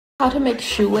How to make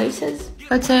shoelaces?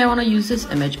 Let's say I want to use this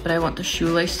image, but I want the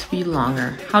shoelace to be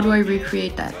longer. How do I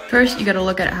recreate that? First, you gotta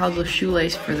look at how the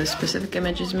shoelace for this specific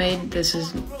image is made. This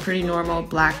is pretty normal,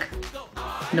 black,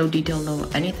 no detail, no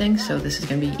anything, so this is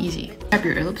gonna be easy. Grab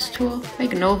your ellipse tool,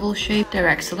 make an oval shape,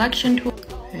 direct selection tool,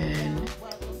 and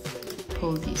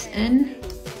pull these in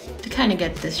to kind of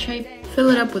get this shape. Fill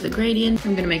it up with a gradient.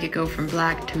 I'm gonna make it go from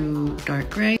black to dark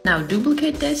gray. Now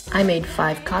duplicate this. I made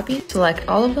 5 copies. Select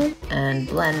all of them and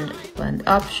blend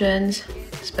options,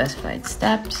 specified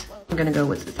steps. I'm gonna go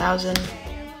with 1000.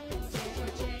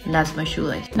 And that's my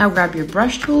shoelace. Now grab your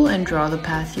brush tool and draw the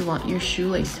path you want your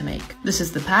shoelace to make. This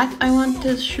is the path I want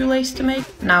the shoelace to make.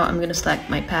 Now I'm gonna select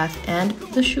my path and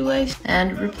the shoelace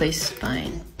and replace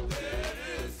spine.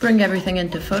 Bring everything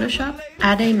into Photoshop.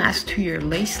 Add a mask to your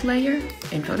lace layer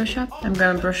in Photoshop. I'm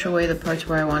gonna brush away the parts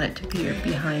where I want it to appear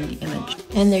behind the image.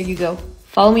 And there you go.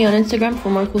 Follow me on Instagram for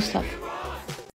more cool stuff.